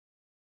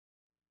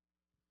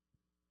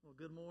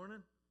Well, good morning.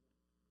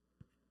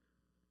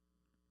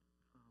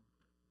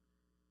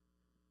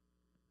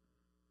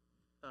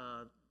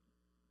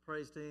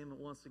 Praise team,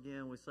 once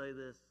again, we say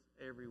this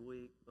every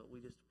week, but we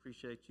just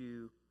appreciate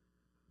you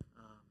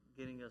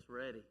getting us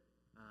ready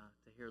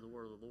to hear the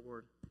word of the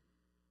Lord.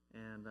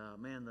 And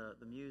man,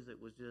 the music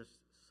was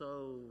just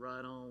so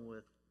right on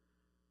with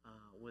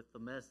the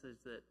message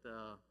that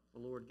the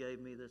Lord gave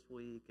me this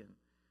week, and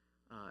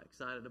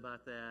excited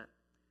about that.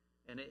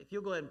 And if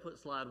you'll go ahead and put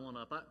slide 1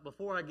 up.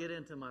 Before I get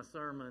into my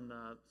sermon,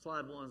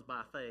 slide 1 is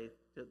by faith.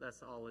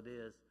 That's all it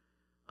is.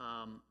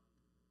 I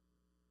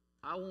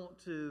want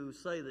to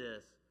say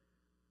this.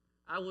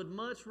 I would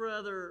much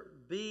rather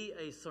be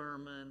a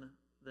sermon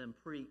than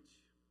preach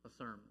a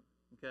sermon,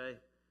 okay?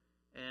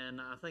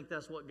 And I think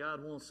that's what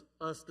God wants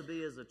us to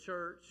be as a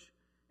church.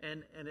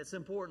 And it's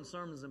important.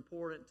 Sermon's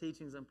important.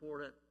 Teaching's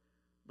important.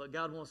 But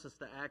God wants us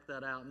to act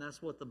that out. And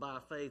that's what the by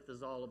faith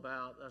is all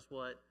about. That's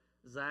what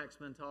Zach's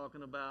been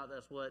talking about.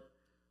 That's what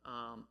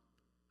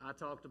I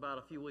talked about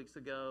a few weeks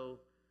ago.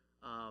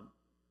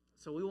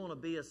 So we want to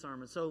be a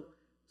sermon. So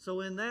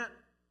in that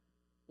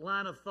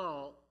line of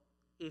thought,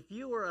 if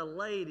you were a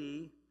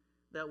lady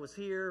that was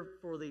here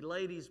for the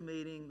ladies'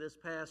 meeting this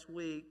past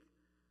week,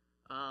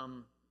 I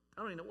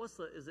don't even know,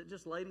 is it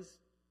just ladies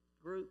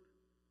group?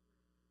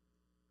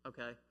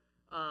 Okay.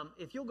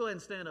 If you'll go ahead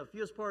and stand up. If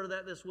you was part of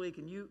that this week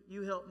and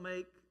you helped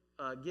make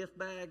gift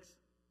bags,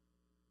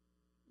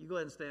 you go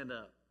ahead and stand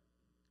up.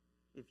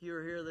 If you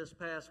were here this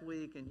past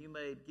week and you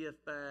made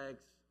gift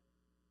bags,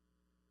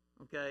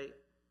 okay,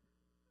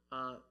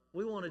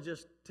 we want to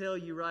just tell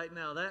you right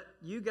now that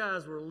you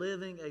guys were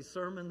living a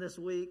sermon this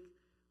week.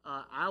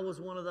 I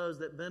was one of those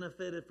that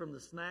benefited from the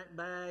snack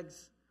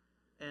bags.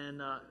 And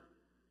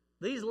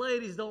these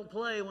ladies don't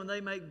play when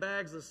they make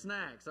bags of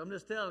snacks. I'm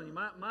just telling you,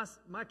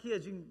 my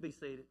kids, you can be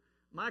seated.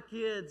 My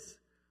kids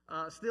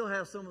still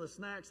have some of the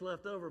snacks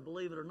left over,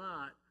 believe it or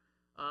not.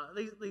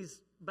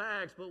 These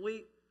bags, but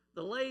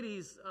the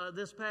ladies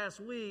this past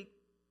week,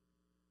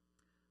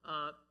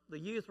 the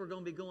youth were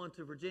going to be going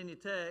to Virginia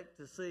Tech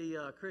to see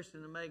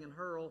Christian and Megan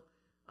Hurl,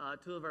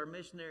 two of our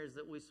missionaries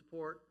that we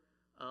support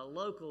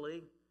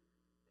locally.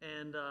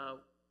 And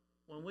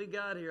when we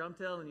got here, I'm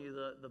telling you,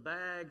 the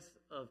bags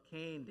of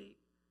candy,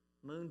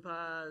 moon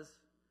pies,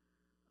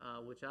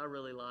 which I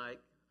really like.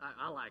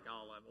 I like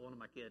all of it. What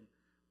am I kidding?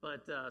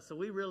 But so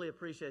we really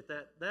appreciate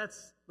that.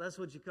 That's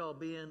what you call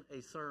being a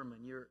sermon.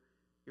 You're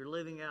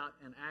living out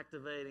and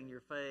activating your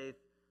faith.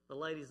 The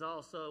ladies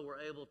also were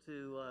able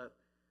to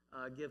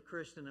give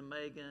Christian and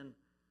Megan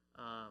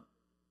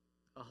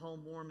a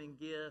home warming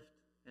gift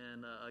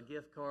and a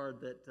gift card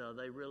that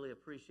they really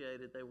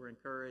appreciated. They were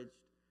encouraged.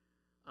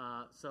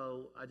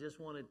 So I just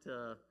wanted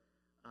to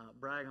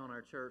brag on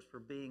our church for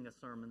being a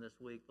sermon this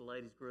week, the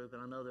ladies group,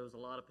 and I know there was a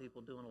lot of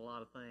people doing a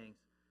lot of things.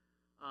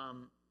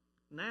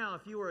 Now,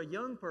 if you were a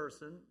young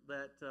person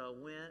that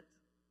went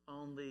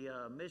on the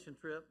mission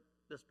trip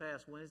this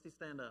past Wednesday,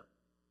 stand up.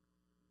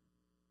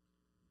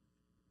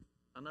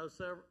 I know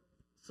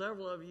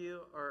several of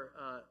you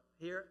are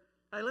here.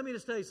 Hey, let me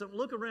just tell you something.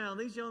 Look around.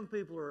 These young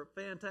people are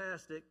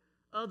fantastic,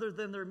 other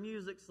than their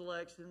music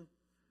selection.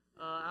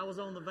 I was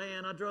on the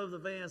van. I drove the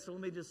van, so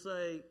let me just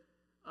say,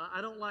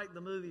 I don't like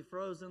the movie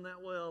Frozen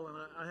that well, and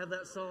I have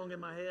that song in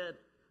my head.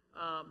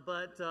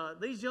 But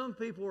these young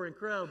people were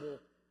incredible.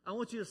 I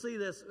want you to see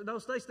this. No,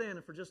 stay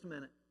standing for just a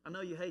minute. I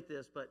know you hate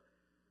this, but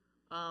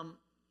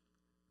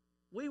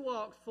we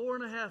walked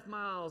 4.5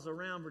 miles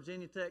around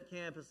Virginia Tech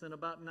campus in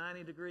about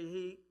 90-degree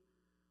heat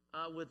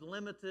with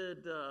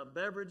limited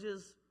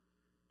beverages.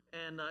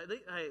 And,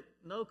 hey,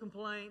 no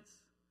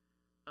complaints.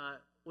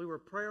 We were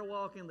prayer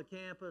walking the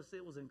campus.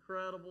 It was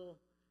incredible.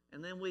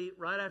 And then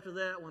right after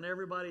that, when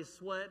everybody's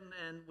sweating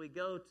and we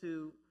go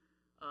to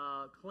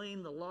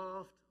clean the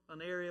loft,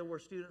 an area where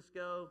students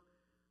go,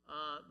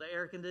 the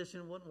air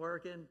conditioning wasn't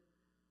working.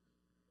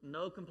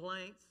 No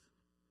complaints.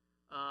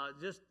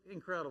 Just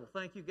incredible.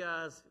 Thank you,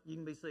 guys. You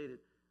can be seated.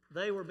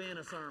 They were being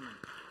a sermon.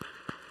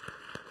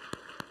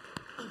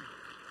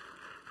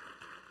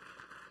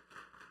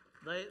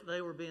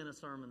 They were being a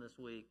sermon this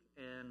week.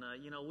 And,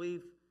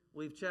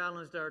 we've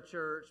challenged our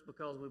church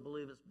because we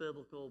believe it's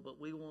biblical, but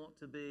we want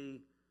to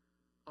be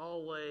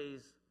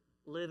always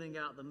living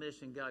out the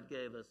mission God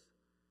gave us.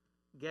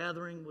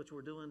 Gathering, which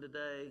we're doing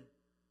today,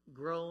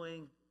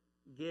 growing,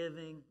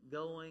 giving,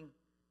 going,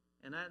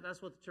 and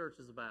that's what the church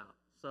is about.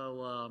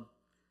 So,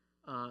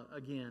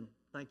 again,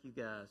 thank you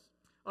guys.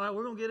 All right,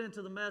 we're going to get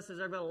into the message.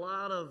 I've got a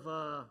lot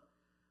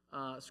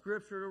of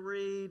scripture to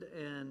read,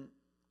 and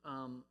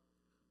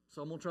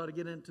so I'm going to try to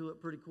get into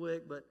it pretty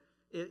quick. But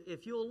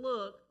if you'll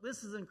look,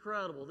 this is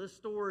incredible. This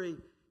story,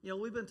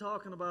 we've been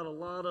talking about a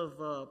lot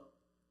of,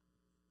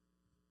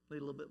 need a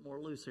little bit more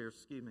loose here,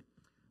 excuse me.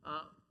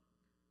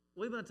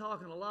 We've been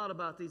talking a lot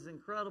about these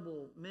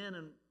incredible men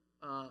and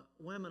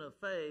women of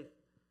faith.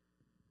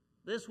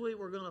 This week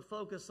we're going to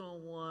focus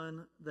on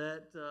one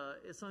that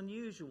it's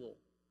unusual.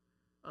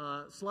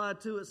 Slide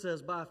 2, it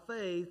says, by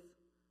faith,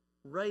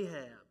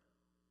 Rahab.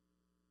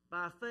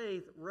 By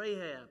faith,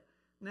 Rahab.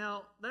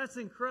 Now, that's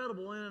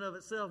incredible in and of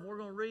itself. We're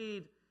going to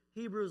read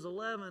Hebrews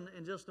 11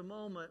 in just a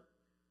moment.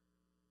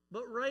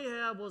 But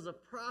Rahab was a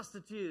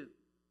prostitute,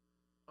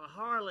 a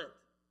harlot,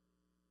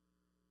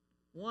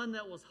 one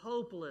that was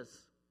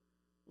hopeless,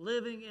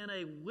 living in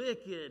a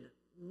wicked,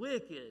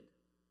 wicked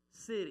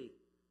city,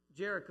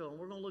 Jericho. And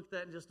we're going to look at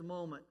that in just a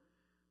moment.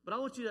 But I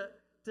want you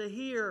to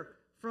hear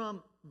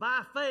from,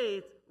 by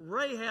faith,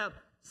 Rahab,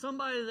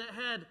 somebody that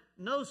had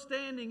no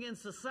standing in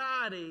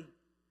society,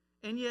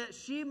 and yet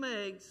she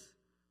makes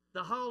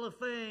the Hall of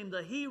Fame,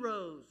 the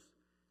heroes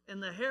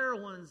and the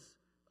heroines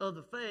of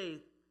the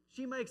faith.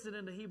 She makes it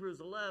into Hebrews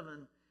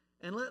 11.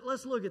 And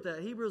let's look at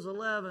that. Hebrews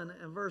 11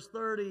 and verse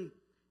 30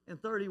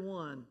 and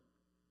 31. It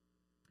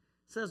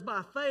says,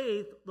 by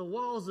faith, the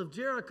walls of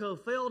Jericho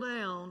fell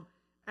down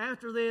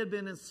after they had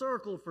been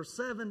encircled for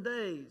 7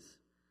 days.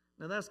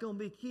 Now that's going to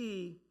be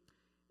key.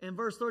 In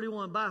verse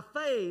 31, by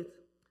faith,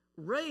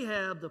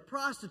 Rahab the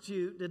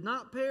prostitute did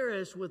not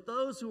perish with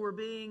those who were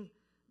being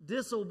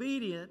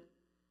disobedient,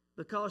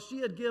 because she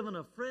had given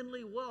a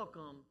friendly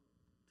welcome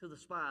to the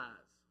spies.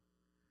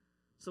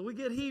 So we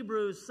get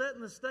Hebrews setting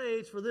the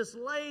stage for this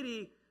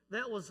lady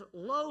that was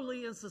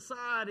lowly in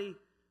society.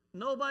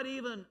 Nobody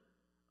even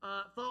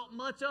thought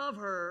much of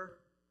her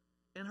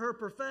and her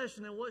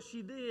profession and what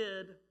she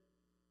did.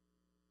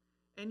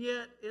 And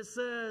yet it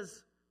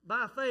says,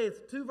 by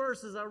faith, 2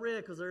 verses I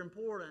read because they're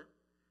important.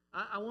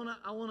 I want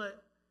to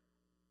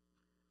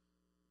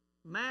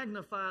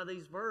magnify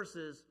these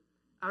verses.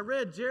 I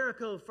read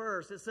Jericho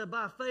first. It said,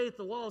 by faith,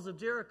 the walls of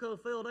Jericho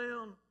fell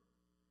down.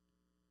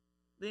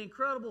 The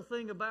incredible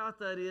thing about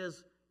that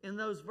is, in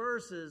those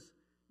verses,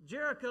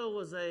 Jericho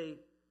was a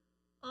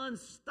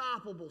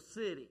unstoppable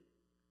city.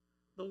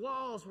 The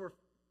walls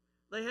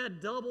they had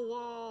double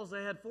walls.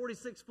 They had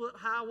 46-foot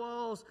high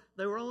walls.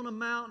 They were on a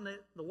mountain.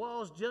 The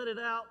walls jutted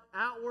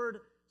outward.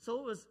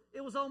 So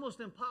it was almost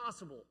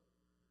impossible.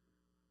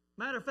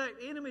 Matter of fact,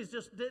 enemies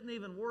just didn't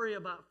even worry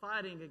about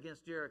fighting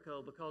against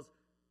Jericho because,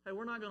 hey,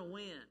 we're not going to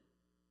win.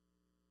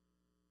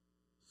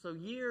 So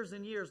years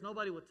and years,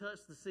 nobody would touch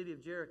the city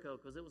of Jericho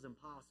because it was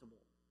impossible.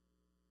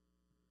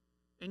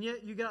 And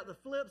yet you got the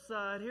flip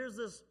side. Here's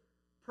this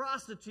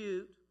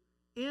prostitute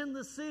in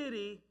the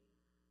city,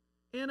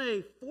 in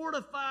a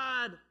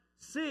fortified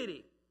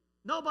city.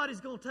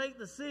 Nobody's going to take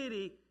the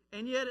city,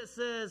 and yet it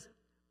says,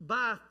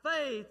 by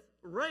faith,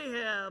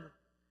 Rahab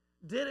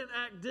didn't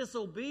act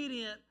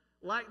disobedient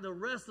like the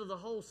rest of the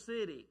whole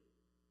city.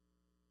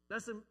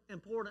 That's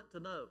important to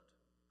note.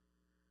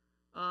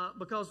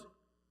 Because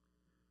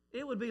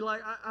it would be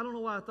like, I don't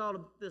know why I thought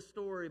of this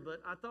story,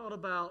 but I thought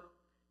about,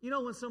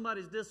 when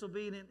somebody's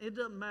disobedient, it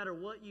doesn't matter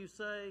what you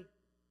say,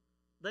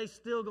 they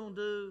still going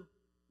to do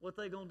what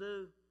they going to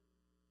do.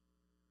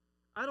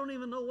 I don't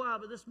even know why,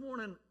 but this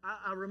morning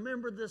I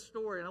remembered this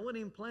story, and I wasn't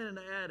even planning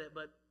to add it,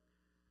 but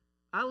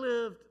I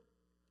lived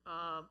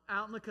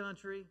out in the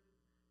country,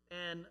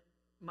 and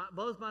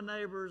both my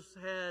neighbors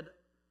had,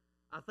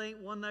 I think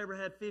one neighbor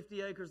had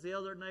 50 acres, the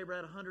other neighbor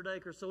had 100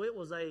 acres, so it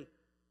was a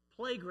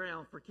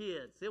playground for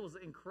kids. It was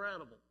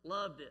incredible.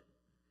 Loved it.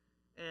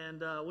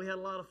 And we had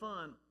a lot of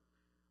fun.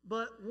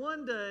 But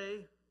one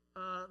day,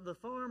 the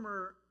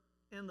farmer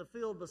in the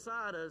field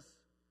beside us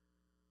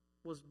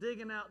was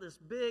digging out this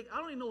big, I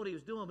don't even know what he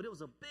was doing, but it was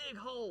a big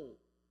hole.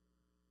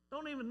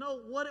 Don't even know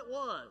what it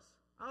was.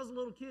 I was a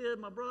little kid,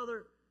 my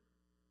brother,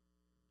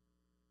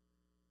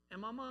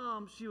 and my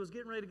mom, she was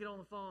getting ready to get on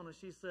the phone, and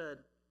she said,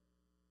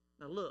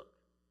 now look,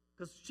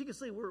 because she could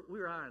see we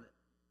were eyeing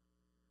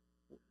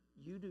it.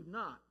 You do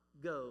not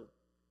go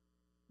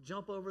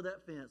jump over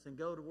that fence and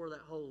go to where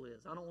that hole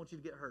is. I don't want you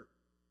to get hurt.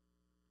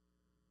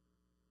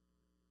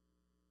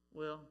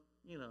 Well,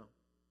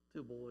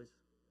 2 boys.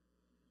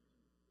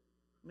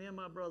 Me and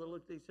my brother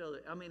looked at each other.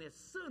 As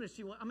soon as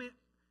she went,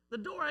 the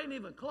door ain't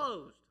even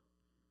closed.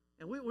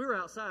 And we were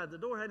outside. The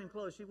door hadn't even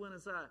closed. She went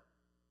inside.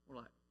 We're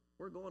like,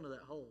 we're going to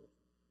that hole.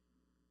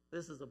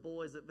 This is a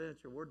boys'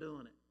 adventure. We're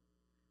doing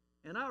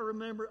it. And I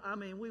remember,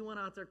 we went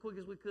out there quick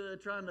as we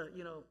could, trying to,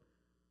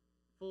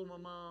 fool my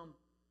mom.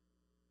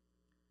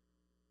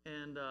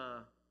 And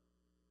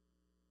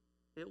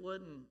it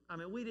wasn't,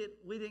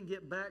 we didn't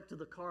get back to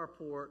the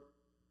carport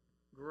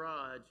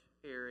garage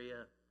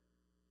area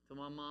till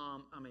my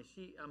mom,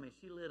 she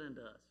lit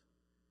into us.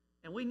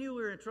 And we knew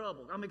we were in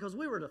trouble. Because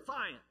we were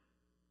defiant.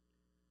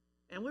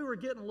 And we were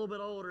getting a little bit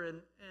older,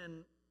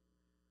 and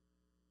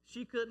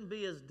she couldn't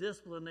be as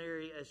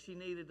disciplinary as she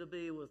needed to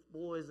be with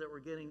boys that were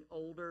getting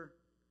older.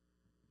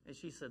 And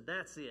she said,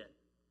 that's it.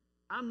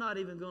 I'm not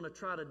even going to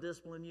try to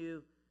discipline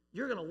you.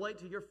 You're going to wait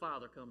till your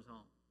father comes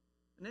home.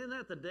 And isn't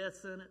that the death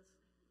sentence?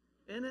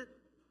 Isn't it?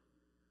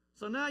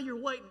 So now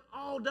you're waiting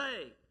all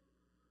day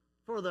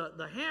for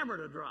the hammer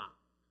to drop.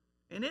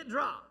 And it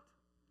dropped.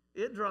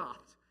 It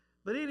dropped.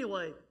 But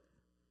anyway,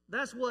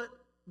 that's what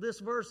this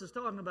verse is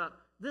talking about.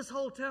 This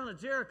whole town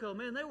of Jericho,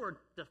 man, they were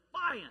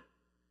defiant.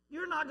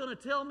 You're not going to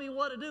tell me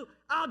what to do.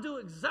 I'll do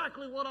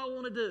exactly what I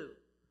want to do.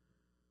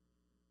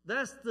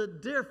 That's the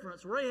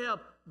difference.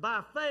 Rahab,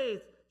 by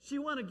faith, she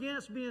went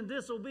against being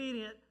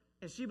disobedient,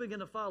 and she began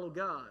to follow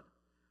God.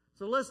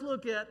 So let's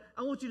look at,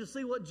 I want you to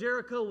see what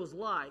Jericho was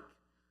like.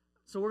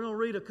 So we're going to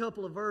read a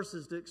couple of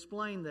verses to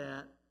explain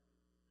that.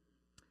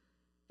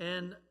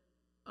 And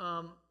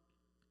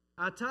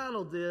I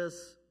titled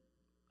this,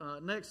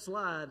 next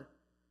slide,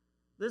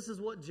 this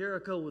is what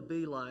Jericho would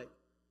be like.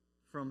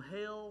 From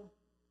hell,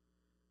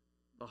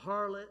 the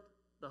harlot,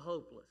 the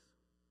hopeless.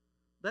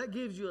 That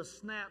gives you a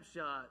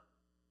snapshot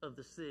of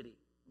the city,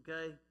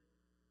 okay?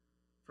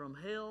 From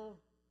hell,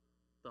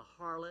 the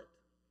harlot,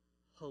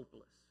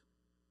 hopeless.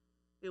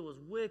 It was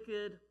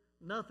wicked,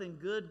 nothing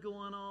good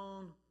going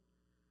on.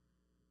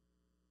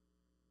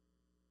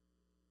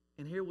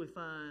 And here we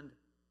find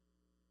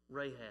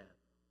Rahab.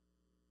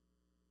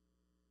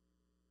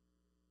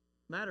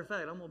 Matter of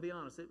fact, I'm going to be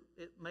honest,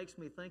 it makes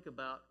me think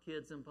about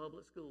kids in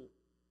public school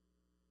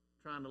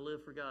trying to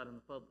live for God in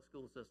the public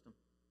school system.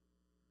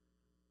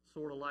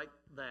 Sort of like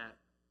that.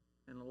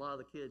 And a lot of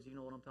the kids, you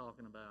know what I'm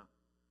talking about.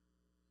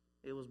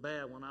 It was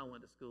bad when I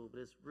went to school,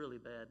 but it's really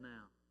bad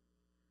now.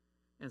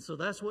 And so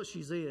that's what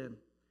she's in.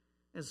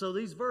 And so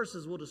these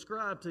verses will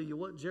describe to you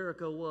what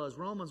Jericho was.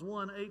 Romans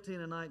 1:18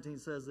 and 19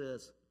 says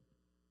this.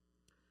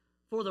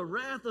 For the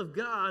wrath of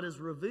God is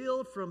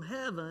revealed from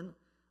heaven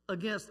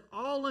against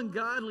all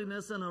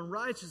ungodliness and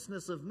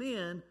unrighteousness of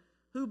men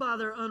who by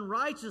their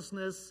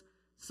unrighteousness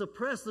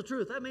suppress the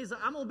truth. That means that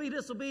I'm going to be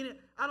disobedient.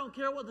 I don't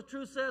care what the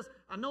truth says.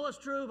 I know it's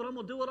true, but I'm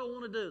going to do what I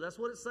want to do. That's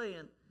what it's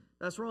saying.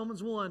 That's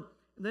Romans 1.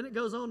 And then it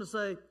goes on to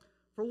say,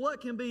 for what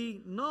can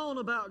be known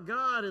about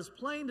God is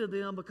plain to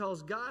them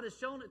because God has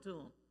shown it to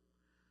them.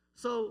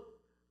 So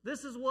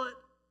this is what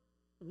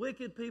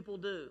wicked people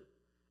do.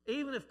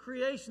 Even if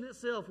creation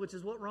itself, which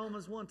is what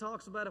Romans 1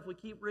 talks about if we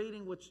keep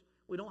reading, which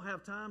we don't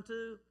have time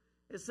to,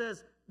 it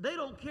says they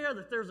don't care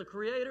that there's a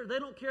creator. They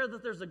don't care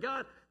that there's a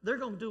God. They're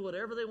going to do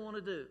whatever they want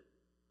to do.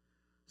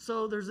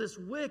 So there's this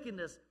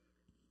wickedness.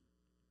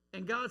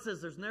 And God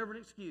says there's never an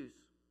excuse.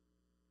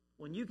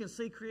 When you can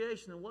see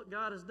creation and what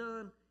God has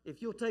done,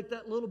 if you'll take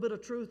that little bit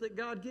of truth that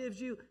God gives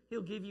you,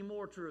 He'll give you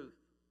more truth.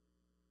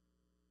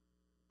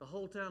 The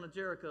whole town of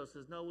Jericho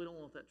says, no, we don't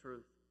want that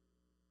truth.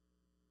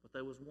 But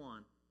there was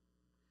one.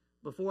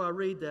 Before I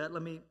read that,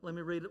 let me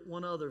read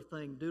one other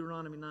thing,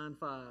 Deuteronomy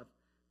 9:5,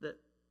 that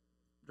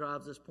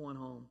drives this point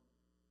home.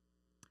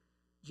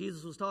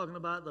 Jesus was talking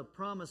about the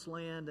promised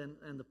land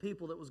and the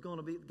people that was going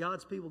to be,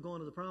 God's people going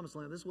to the promised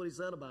land. This is what He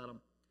said about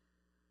them.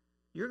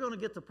 You're going to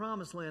get the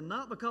promised land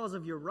not because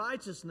of your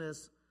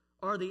righteousness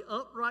or the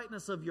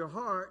uprightness of your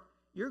heart.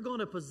 You're going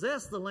to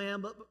possess the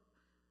land, but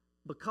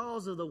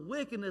because of the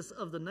wickedness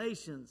of the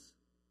nations.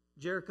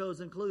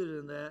 Jericho's included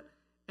in that.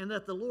 And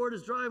that the Lord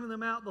is driving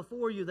them out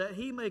before you, that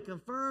He may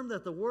confirm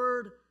that the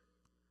word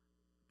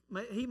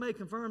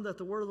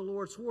of the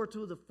Lord swore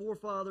to the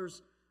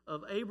forefathers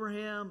of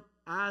Abraham,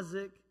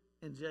 Isaac,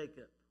 and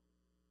Jacob.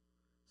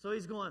 So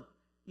He's going,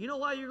 you know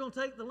why you're going to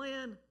take the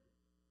land,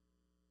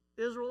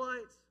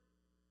 Israelites?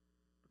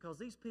 Because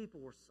these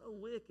people were so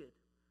wicked.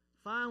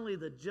 Finally,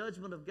 the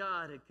judgment of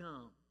God had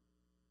come.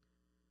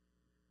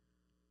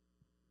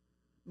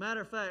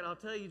 Matter of fact, I'll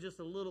tell you just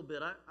a little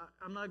bit.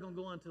 I'm not going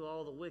to go into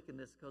all the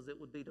wickedness because it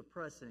would be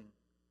depressing.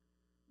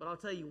 But I'll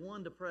tell you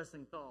one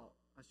depressing thought.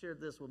 I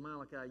shared this with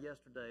Malachi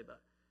yesterday. But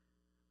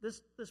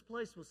this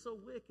place was so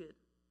wicked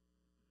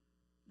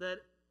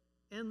that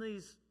in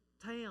these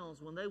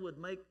towns, when they would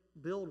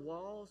build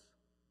walls,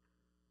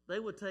 they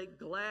would take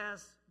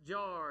glass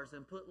jars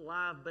and put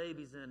live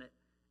babies in it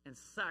and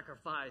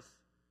sacrifice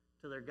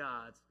to their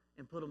gods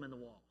and put them in the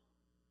wall.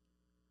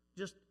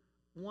 Just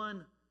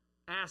one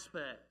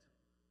aspect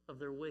of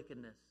their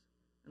wickedness.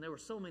 And there were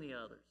so many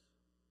others.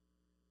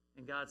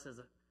 And God says,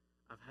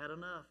 I've had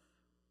enough.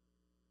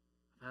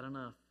 I've had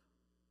enough.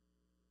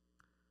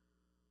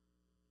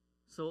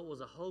 So it was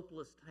a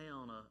hopeless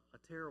town,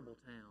 a terrible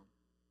town.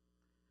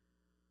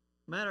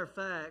 Matter of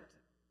fact,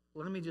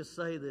 let me just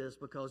say this,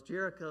 because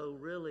Jericho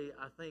really,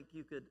 I think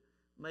you could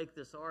make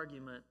this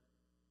argument,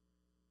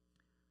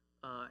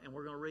 and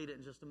we're going to read it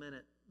in just a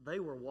minute. They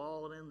were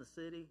walled in the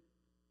city.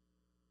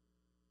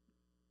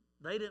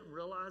 They didn't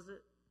realize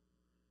it,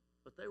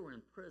 but they were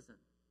in prison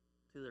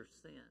to their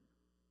sin.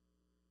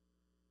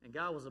 And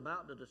God was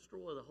about to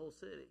destroy the whole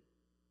city.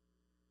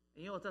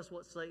 And you know what? That's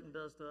what Satan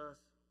does to us.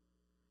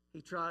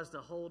 He tries to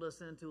hold us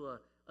into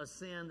a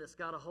sin that's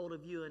got a hold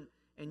of you,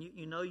 and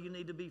you know you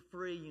need to be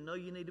free. You know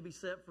you need to be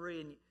set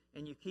free,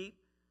 and you keep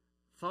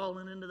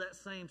falling into that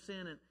same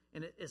sin,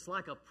 and it's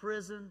like a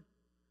prison.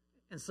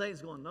 And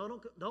Satan's going, no,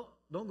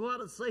 don't go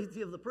out of the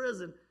safety of the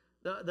prison.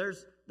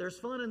 There's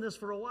fun in this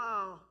for a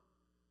while.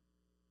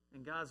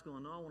 And God's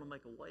going, no, I want to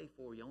make a way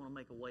for you. I want to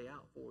make a way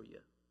out for you.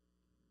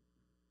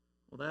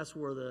 Well, that's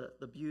where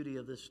the beauty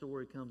of this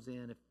story comes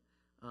in.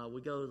 If we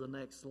go to the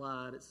next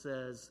slide, it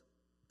says,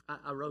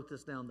 I wrote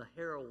this down, the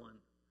heroine.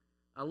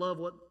 I love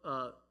what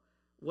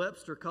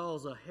Webster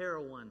calls a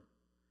heroine.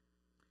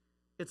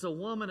 It's a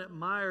woman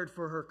admired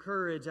for her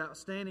courage,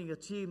 outstanding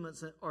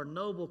achievements, or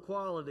noble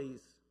qualities.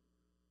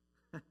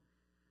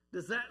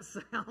 Does that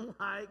sound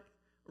like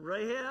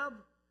Rahab,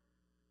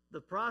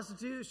 the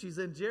prostitute? She's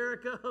in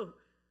Jericho.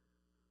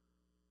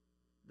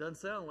 Doesn't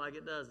sound like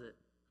it, does it?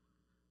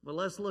 But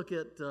let's look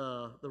at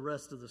the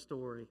rest of the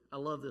story. I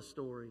love this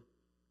story.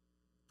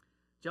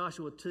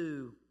 Joshua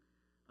 2,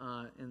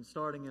 and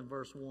starting in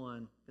verse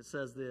 1, it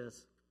says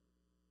this.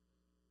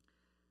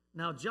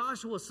 Now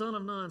Joshua, son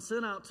of Nun,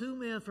 sent out 2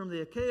 men from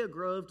the Acacia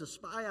Grove to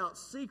spy out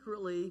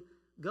secretly,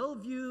 go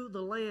view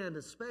the land,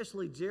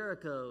 especially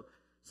Jericho.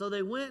 So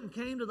they went and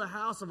came to the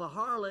house of a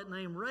harlot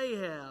named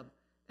Rahab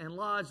and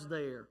lodged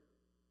there.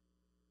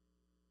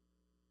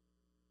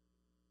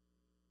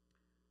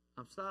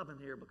 I'm stopping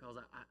here because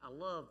I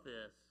love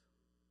this.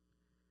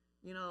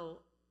 You know,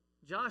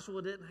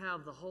 Joshua didn't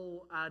have the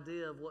whole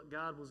idea of what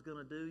God was going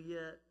to do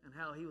yet and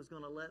how he was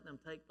going to let them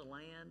take the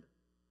land.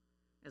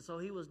 And so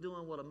he was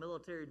doing what a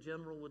military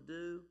general would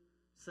do,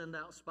 send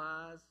out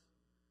spies.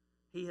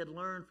 He had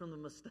learned from the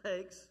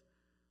mistakes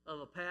of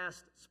a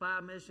past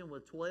spy mission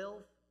with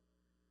 12.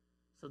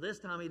 So this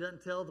time he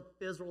doesn't tell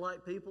the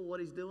Israelite people what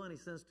he's doing. He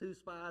sends 2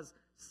 spies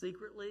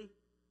secretly.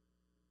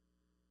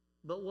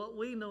 But what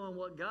we know and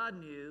what God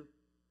knew,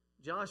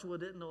 Joshua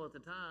didn't know at the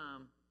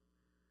time.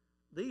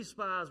 These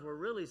spies were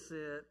really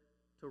sent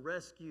to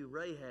rescue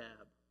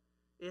Rahab.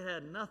 It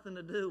had nothing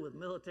to do with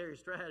military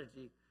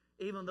strategy,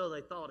 even though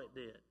they thought it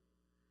did.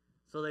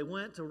 So they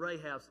went to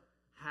Rahab's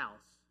house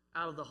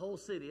out of the whole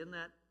city. Isn't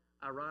that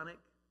ironic?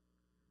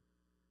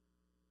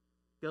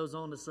 Goes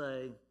on to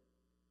say,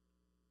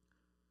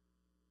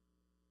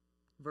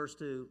 verse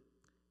 2,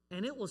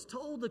 and it was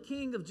told the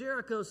king of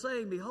Jericho,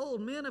 saying, behold,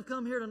 men have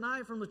come here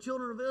tonight from the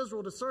children of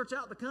Israel to search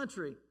out the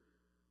country.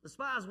 The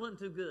spies wasn't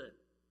too good.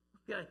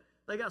 Okay,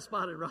 they got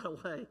spotted right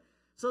away.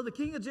 So the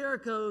king of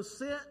Jericho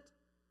sent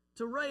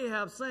to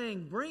Rahab,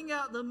 saying, bring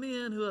out the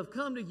men who have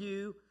come to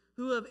you,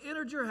 who have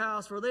entered your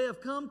house, for they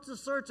have come to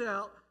search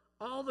out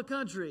all the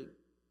country.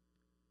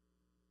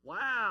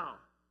 Wow.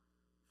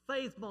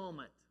 Faith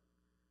moment.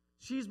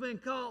 She's been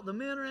caught. The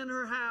men are in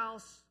her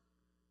house.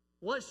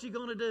 What's she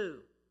going to do?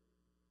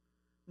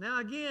 Now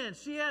again,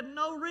 she had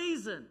no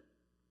reason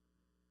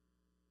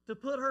to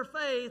put her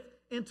faith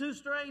in 2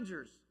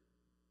 strangers.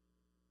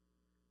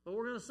 But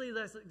we're going to see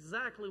that's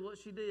exactly what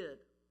she did.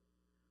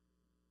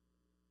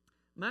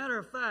 Matter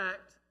of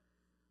fact,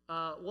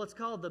 what's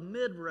called the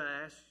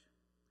Midrash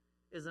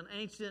is an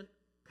ancient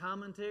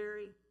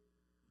commentary.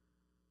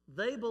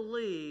 They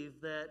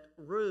believe that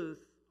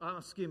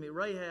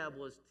Rahab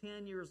was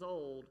 10 years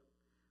old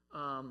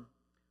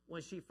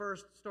when she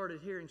first started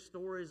hearing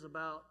stories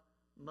about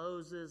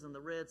Moses and the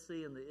Red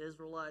Sea and the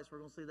Israelites. We're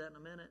going to see that in a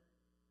minute.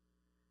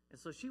 And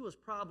so she was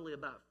probably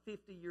about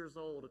 50 years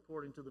old,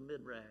 according to the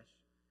Midrash,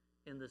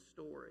 in this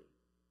story.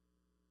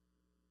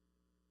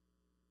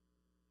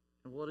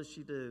 And what does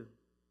she do?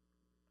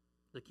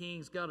 The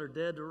king's got her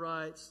dead to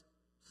rights,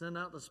 send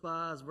out the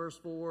spies, verse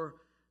 4.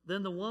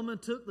 Then the woman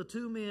took the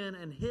 2 men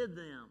and hid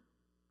them.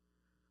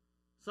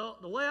 So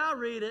the way I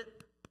read it,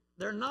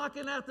 they're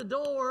knocking at the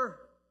door.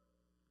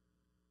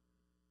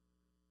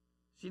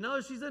 She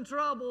knows she's in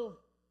trouble.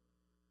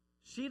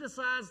 She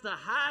decides to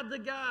hide the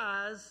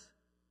guys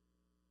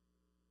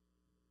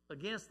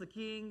against the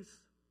king's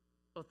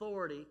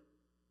authority.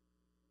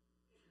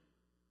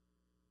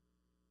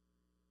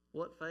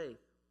 What faith?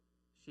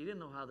 She didn't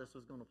know how this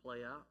was going to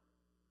play out.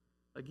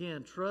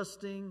 Again,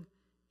 trusting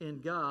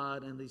in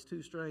God and these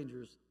 2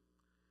 strangers.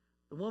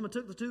 The woman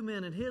took the 2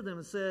 men and hid them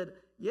and said,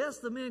 yes,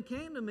 the men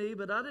came to me,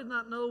 but I did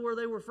not know where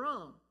they were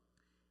from.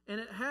 And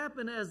it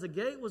happened as the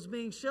gate was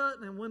being shut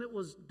and when it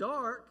was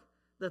dark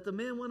that the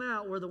men went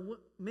out. Where the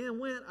men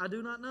went, I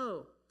do not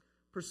know.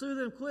 Pursue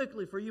them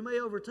quickly, for you may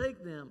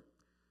overtake them.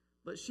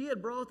 But she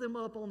had brought them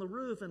up on the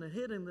roof and had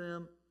hidden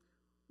them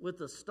with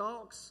the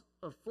stalks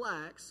of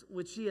flax,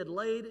 which she had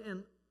laid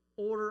in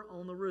order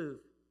on the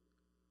roof.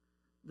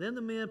 Then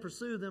the men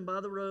pursued them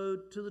by the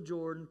road to the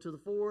Jordan, to the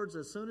fords.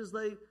 As soon as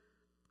they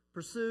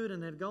pursued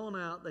and had gone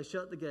out, they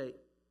shut the gate.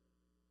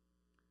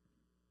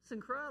 It's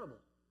incredible.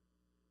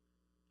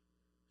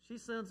 She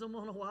sends them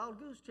on a wild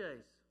goose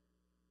chase.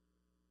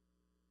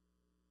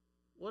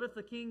 What if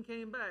the king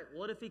came back?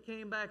 What if he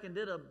came back and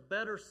did a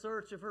better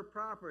search of her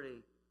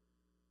property?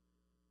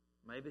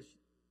 Maybe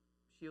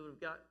she would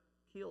have got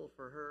killed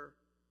for her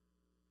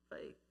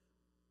faith.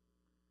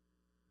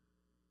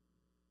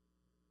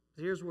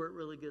 Here's where it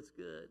really gets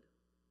good.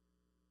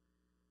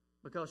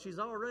 Because she's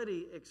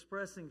already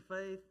expressing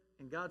faith,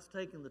 and God's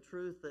taken the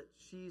truth that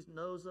she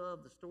knows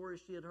of, the story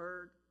she had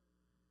heard.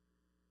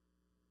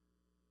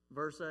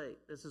 Verse 8,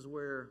 this is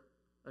where,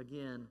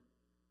 again,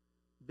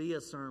 be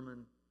a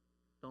sermon,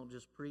 don't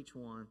just preach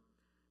one.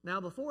 Now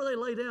before they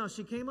lay down,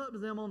 she came up to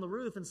them on the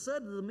roof and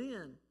said to the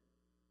men,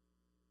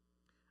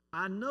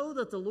 I know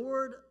that the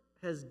Lord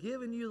has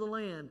given you the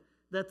land,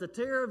 that the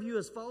terror of you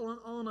has fallen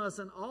on us,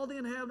 and all the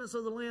inhabitants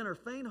of the land are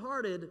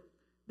faint-hearted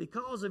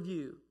because of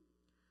you.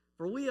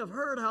 For we have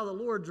heard how the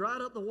Lord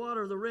dried up the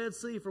water of the Red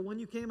Sea for when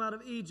you came out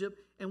of Egypt,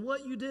 and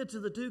what you did to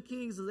the 2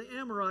 kings of the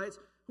Amorites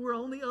who were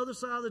on the other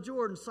side of the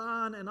Jordan,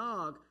 Sihon and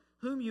Og,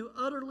 whom you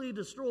utterly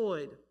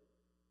destroyed.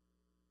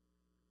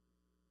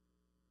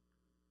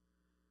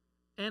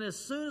 And as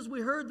soon as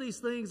we heard these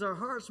things, our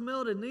hearts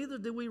melted, neither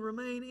did we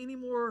remain any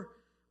more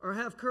or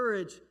have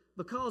courage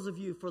because of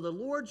you. For the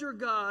Lord your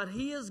God,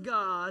 He is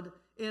God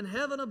in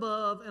heaven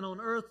above and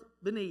on earth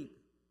beneath.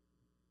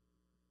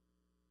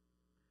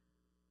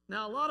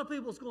 Now, a lot of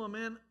people's going,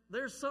 man,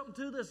 there's something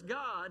to this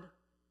God,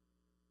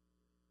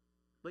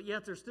 but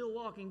yet they're still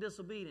walking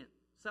disobedient.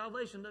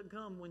 Salvation doesn't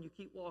come when you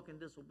keep walking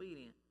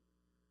disobedient.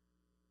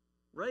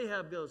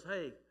 Rahab goes,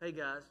 hey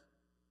guys,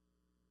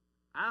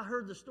 I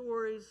heard the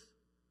stories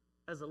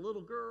as a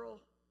little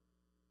girl.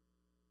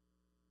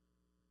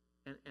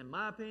 And in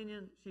my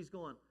opinion, she's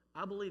going,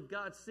 I believe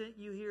God sent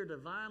you here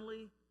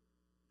divinely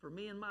for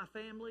me and my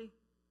family.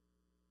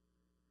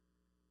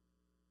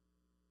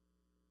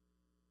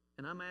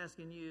 And I'm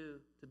asking you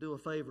to do a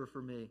favor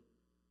for me.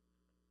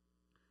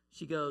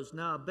 She goes,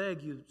 now I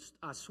beg you,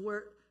 I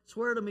swear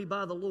to me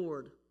by the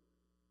Lord.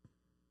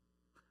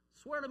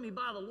 Swear to me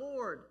by the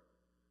Lord.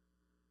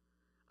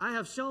 I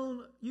have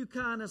shown you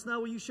kindness. Now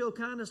will you show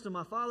kindness to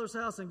my father's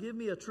house and give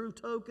me a true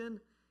token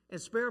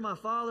and spare my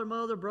father,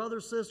 mother,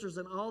 brothers, sisters,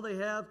 and all they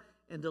have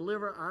and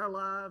deliver our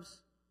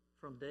lives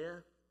from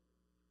death?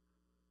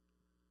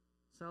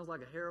 Sounds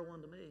like a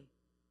heroine to me.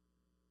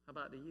 How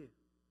about to you?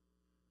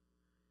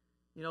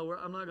 You know,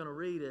 I'm not going to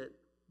read it,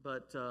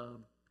 but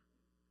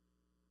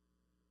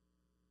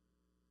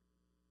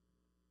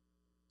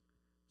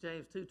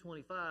James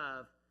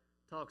 2:25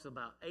 talks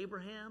about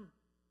Abraham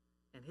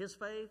and his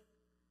faith.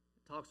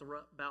 It talks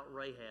about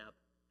Rahab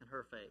and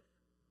her faith.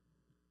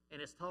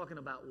 And it's talking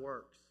about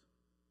works,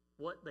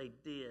 what they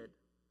did.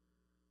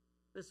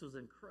 This was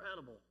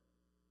incredible.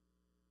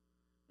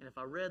 And if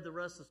I read the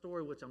rest of the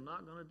story, which I'm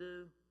not going to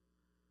do,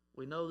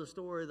 we know the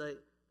story.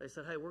 They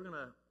said, hey, we're going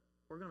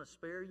to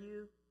spare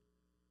you,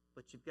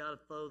 but you've got to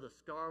throw the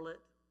scarlet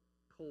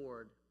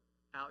cord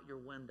out your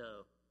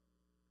window.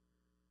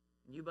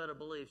 And you better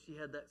believe she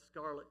had that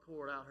scarlet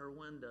cord out her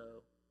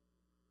window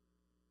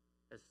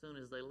as soon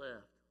as they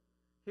left.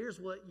 Here's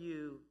what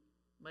you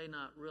may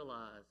not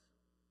realize.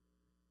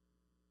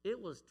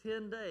 It was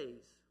 10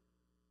 days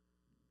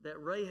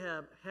that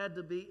Rahab had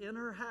to be in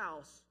her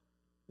house,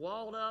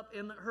 walled up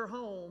in her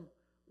home,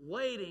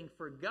 waiting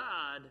for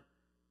God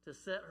to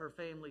set her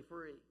family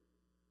free.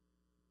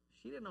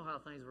 She didn't know how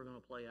things were going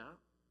to play out.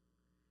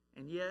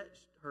 And yet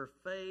her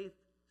faith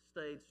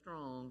stayed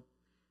strong,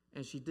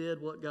 and she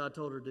did what God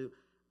told her to do.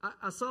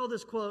 I saw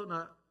this quote,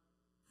 and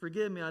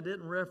forgive me, I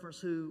didn't reference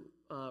who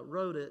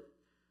wrote it,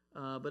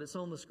 but it's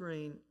on the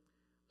screen.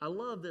 I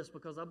love this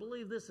because I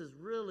believe this is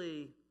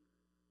really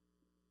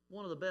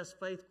one of the best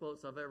faith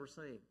quotes I've ever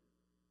seen. It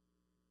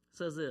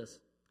says this: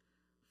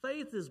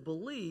 faith is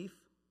belief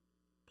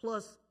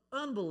plus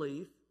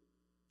unbelief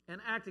and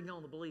acting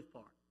on the belief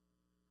part.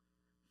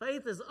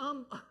 Faith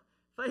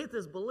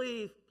is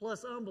belief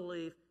plus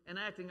unbelief and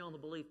acting on the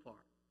belief part.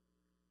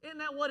 Isn't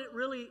that what it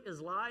really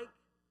is like?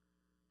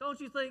 Don't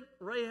you think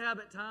Rahab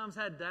at times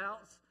had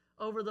doubts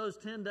over those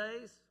 10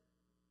 days?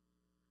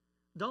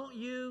 Don't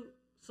you,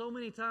 so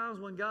many times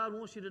when God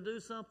wants you to do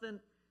something,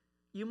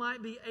 you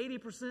might be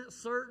 80%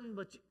 certain,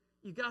 but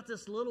you got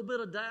this little bit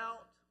of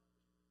doubt?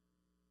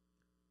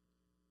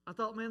 I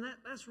thought, man,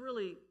 that's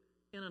really,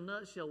 in a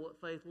nutshell, what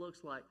faith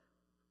looks like.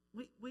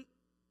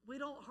 We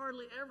don't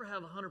hardly ever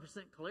have 100%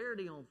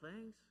 clarity on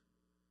things.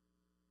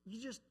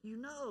 You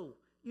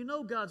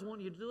know God's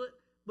wanting you to do it,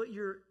 but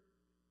your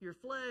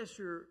flesh,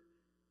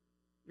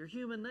 your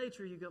human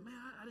nature, you go, man,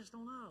 I just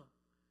don't know.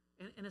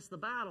 And it's the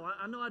battle.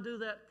 I know I do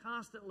that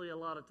constantly a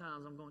lot of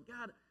times. I'm going,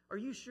 God, are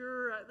you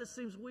sure? This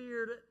seems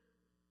weird.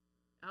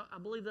 I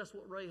believe that's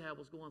what Rahab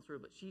was going through,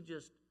 but she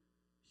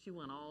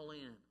went all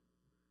in.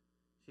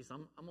 She said,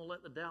 I'm going to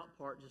let the doubt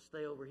part just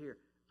stay over here.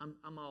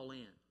 I'm all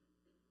in.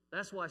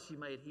 That's why she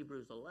made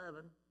Hebrews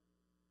 11.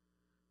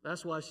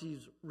 That's why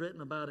she's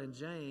written about in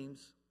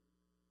James.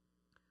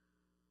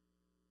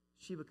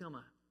 She became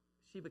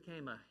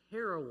a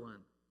heroine.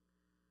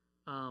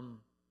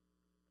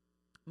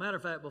 Matter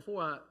of fact,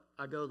 before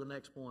I go to the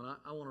next point,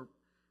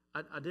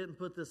 I didn't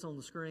put this on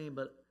the screen,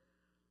 but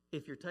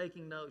if you're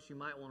taking notes, you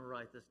might want to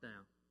write this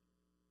down.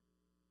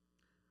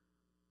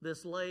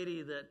 This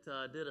lady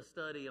that did a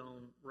study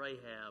on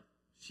Rahab,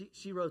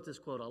 she wrote this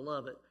quote. I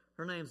love it.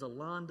 Her name's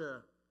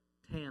Alonda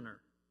Tanner.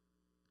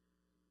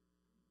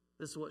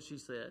 This is what she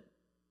said.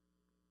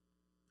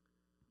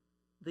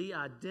 The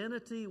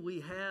identity we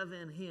have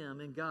in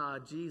Him, in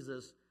God,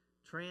 Jesus,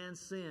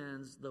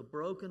 transcends the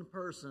broken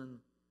person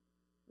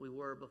we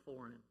were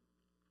before Him.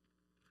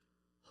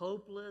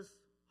 Hopeless,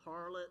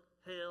 harlot,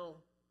 hell,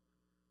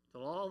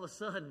 till all of a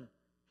sudden,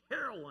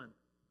 heroine.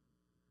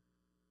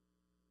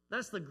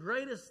 That's the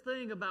greatest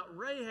thing about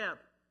Rahab.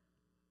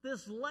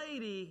 This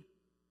lady,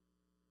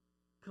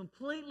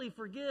 completely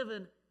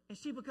forgiven, and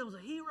she becomes a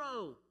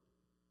hero.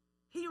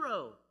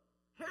 Hero.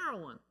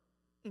 Heroine.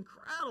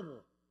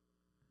 Incredible.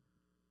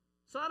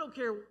 So I don't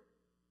care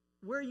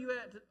where you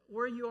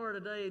are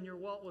today in your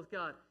walk with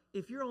God.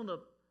 If you're on the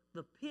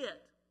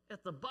pit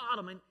at the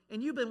bottom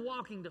and you've been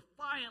walking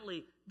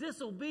defiantly,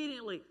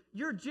 disobediently,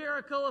 you're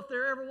Jericho if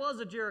there ever was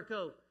a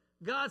Jericho.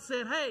 God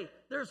said, hey,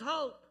 there's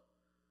hope.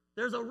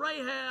 There's a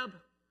Rahab.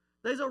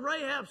 There's a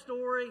Rahab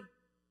story.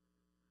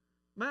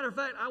 Matter of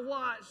fact, I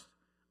watched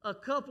a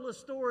couple of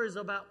stories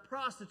about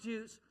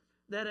prostitutes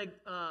that had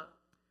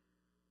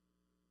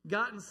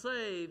gotten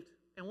saved.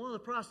 And one of the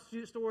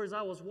prostitute stories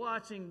I was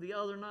watching the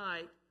other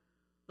night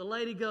The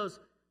lady goes,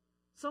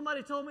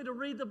 somebody told me to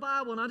read the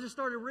Bible, and I just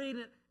started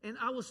reading it, and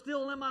I was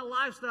still in my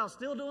lifestyle,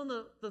 still doing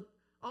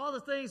all the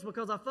things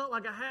because I felt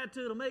like I had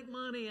to make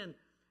money and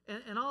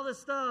all this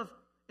stuff.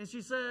 And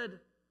she said,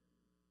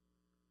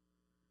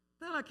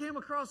 then I came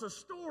across a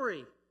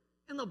story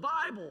in the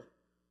Bible,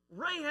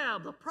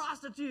 Rahab, the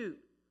prostitute.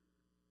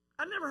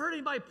 I'd never heard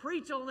anybody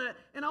preach on that,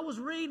 and I was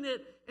reading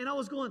it, and I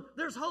was going,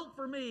 there's hope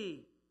for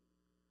me.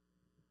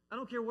 I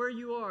don't care where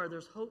you are,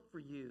 there's hope for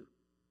you.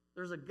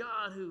 There's a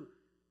God who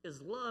is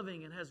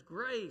loving and has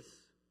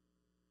grace,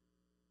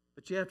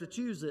 but you have to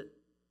choose it.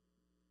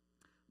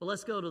 But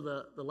let's go to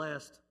the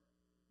last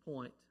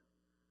point,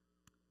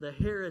 the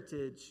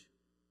heritage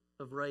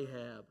of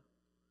Rahab.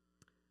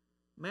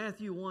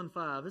 Matthew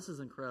 1:5, this is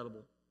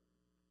incredible.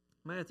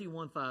 Matthew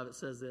 1:5, it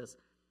says this,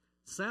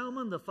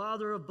 Salmon, the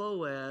father of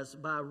Boaz,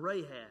 by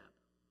Rahab.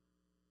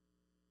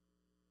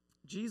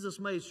 Jesus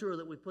made sure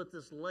that we put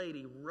this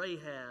lady,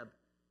 Rahab,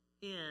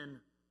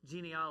 in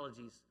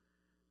genealogies.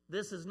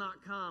 This is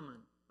not common,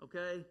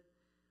 okay?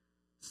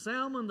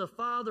 Salmon, the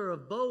father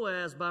of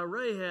Boaz, by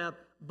Rahab.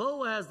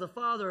 Boaz, the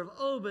father of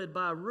Obed,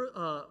 by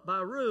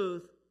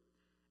Ruth.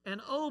 And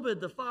Obed,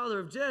 the father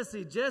of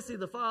Jesse. Jesse,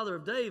 the father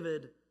of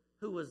David,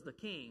 who was the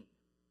king.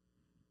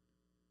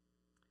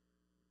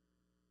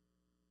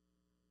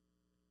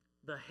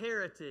 The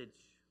heritage.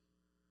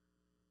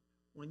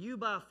 When you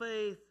by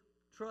faith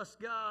trust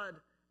God,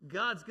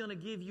 God's going to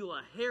give you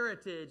a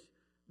heritage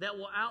that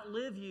will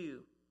outlive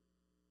you.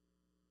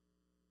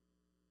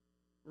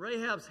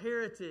 Rahab's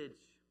heritage.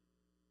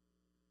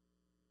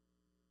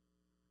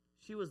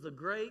 She was the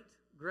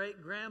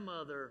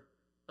great-great-grandmother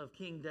of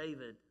King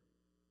David.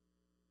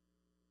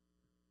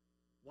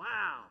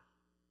 Wow.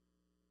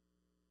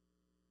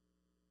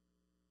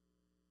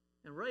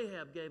 And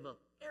Rahab gave up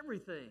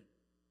everything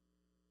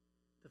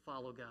to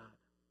follow God.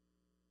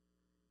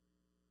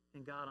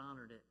 And God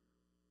honored it.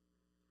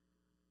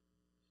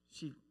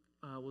 She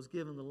was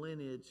given the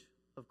lineage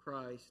of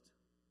Christ.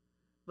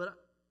 But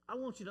I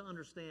want you to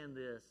understand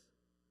this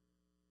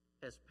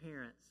as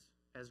parents,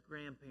 as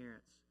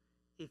grandparents.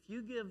 If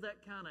you give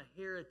that kind of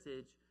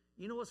heritage,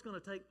 you know what's going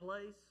to take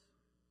place?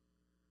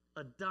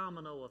 A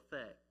domino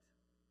effect.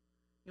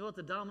 You know what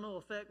the domino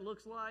effect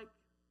looks like?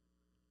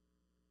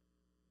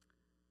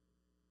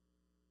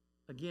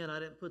 Again, I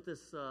didn't put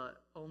this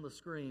on the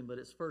screen, but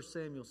it's 1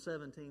 Samuel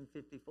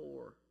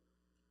 17:54.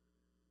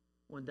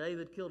 When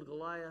David killed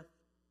Goliath,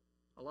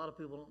 a lot of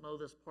people don't know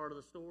this part of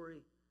the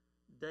story.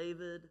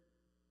 David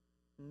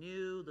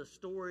knew the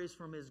stories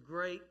from his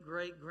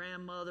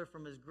great-great-grandmother,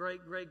 from his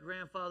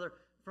great-great-grandfather,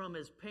 from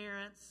his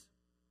parents.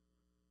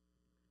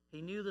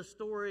 He knew the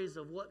stories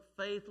of what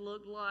faith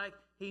looked like.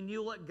 He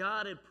knew what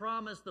God had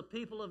promised the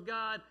people of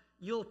God.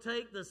 You'll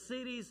take the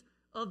cities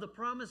of the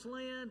promised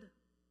land.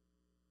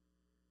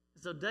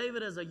 So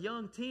David, as a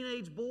young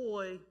teenage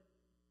boy,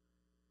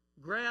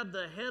 grabbed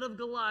the head of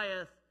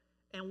Goliath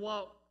and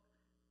walked.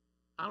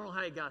 I don't know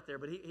how he got there,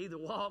 but he either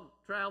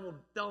walked, traveled,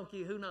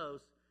 donkey, who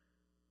knows.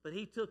 But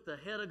he took the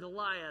head of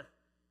Goliath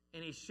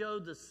and he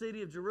showed the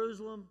city of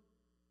Jerusalem,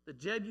 the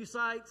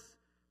Jebusites,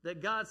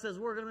 that God says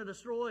we're going to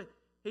destroy.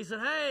 He said,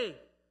 hey,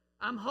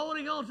 I'm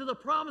holding on to the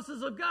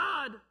promises of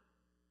God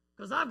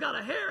because I've got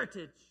a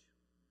heritage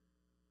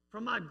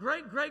from my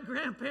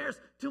great-great-grandparents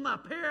to my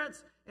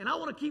parents, and I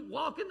want to keep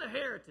walking the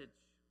heritage.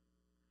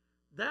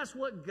 That's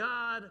what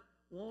God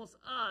wants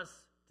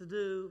us to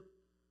do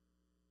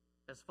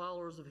as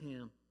followers of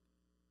Him.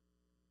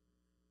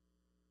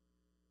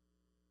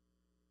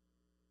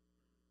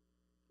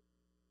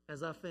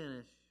 As I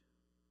finish,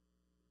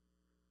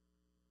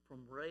 from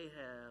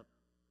Rahab,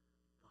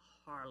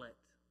 the harlot,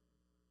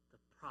 the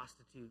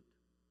prostitute,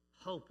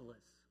 hopeless,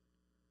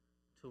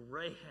 to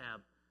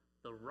Rahab,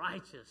 the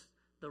righteous,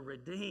 the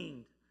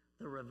redeemed,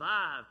 the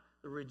revived,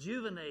 the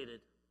rejuvenated,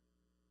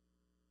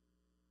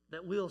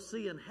 that we'll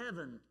see in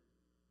heaven.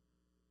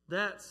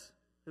 That's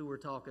who we're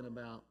talking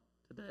about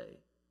today.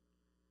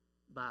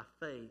 By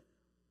faith,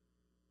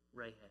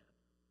 Rahab.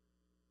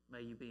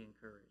 May you be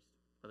encouraged.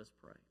 Let us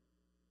pray.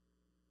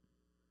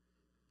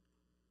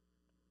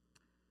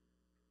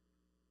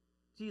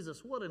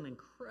 Jesus, what an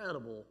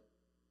incredible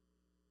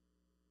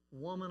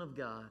woman of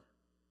God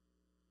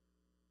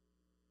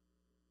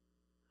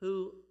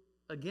who,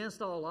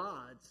 against all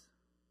odds,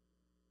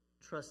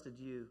 trusted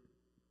you.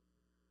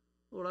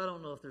 Lord, I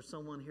don't know if there's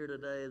someone here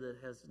today that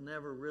has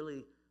never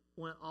really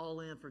went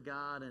all in for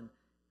God and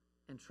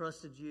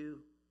trusted you.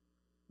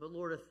 But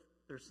Lord, if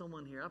there's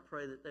someone here, I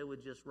pray that they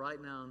would just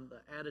right now in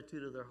the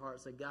attitude of their heart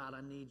say, God,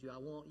 I need you. I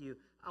want you.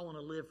 I want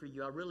to live for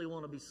you. I really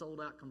want to be sold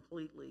out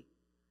completely.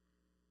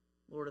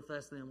 Lord, if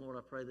that's them, Lord,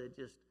 I pray they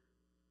just,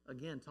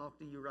 again, talk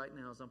to you right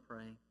now as I'm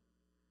praying.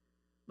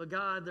 But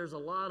God, there's a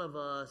lot of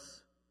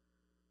us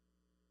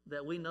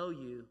that we know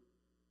you.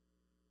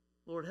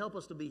 Lord, help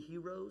us to be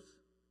heroes.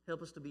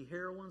 Help us to be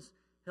heroines.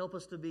 Help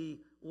us to be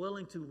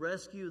willing to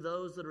rescue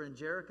those that are in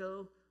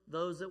Jericho,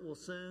 those that will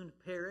soon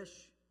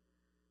perish.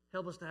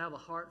 Help us to have a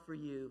heart for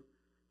you.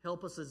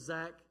 Help us, as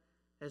Zach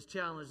has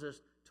challenged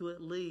us, to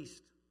at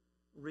least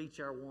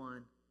reach our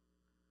one.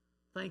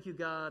 Thank you,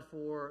 God,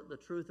 for the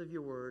truth of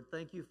your word.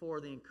 Thank you for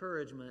the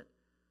encouragement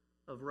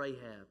of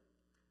Rahab.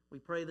 We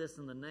pray this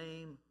in the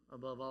name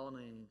above all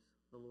names,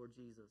 the Lord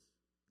Jesus.